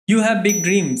You have big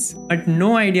dreams, but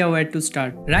no idea where to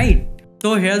start, right?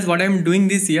 So here's what I'm doing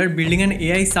this year, building an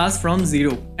AI SaaS from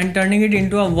zero and turning it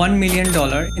into a $1 million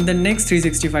in the next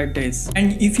 365 days.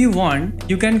 And if you want,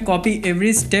 you can copy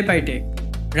every step I take.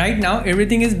 Right now,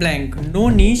 everything is blank. No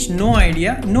niche, no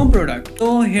idea, no product.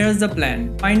 So here's the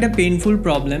plan. Find a painful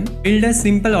problem, build a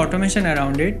simple automation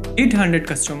around it, hit 100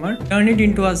 customers, turn it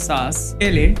into a SaaS,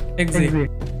 scale it,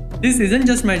 exit. This isn't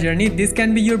just my journey, this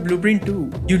can be your blueprint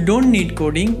too. You don't need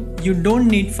coding, you don't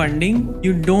need funding,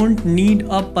 you don't need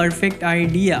a perfect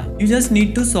idea. You just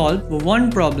need to solve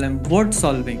one problem worth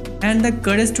solving and the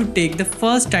courage to take the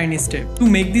first tiny step. To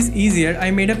make this easier, I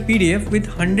made a PDF with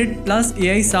 100 plus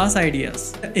AI SaaS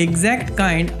ideas, the exact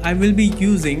kind I will be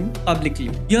using publicly.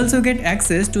 You also get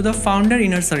access to the founder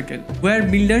inner circle, where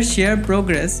builders share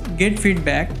progress, get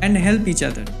feedback and help each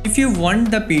other. If you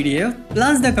want the PDF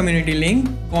plus the community link,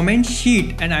 comment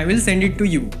sheet and I will send it to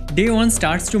you. Day 1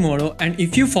 starts tomorrow, and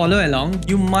if you follow along,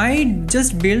 you might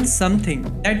just build something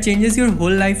that changes your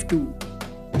whole life too.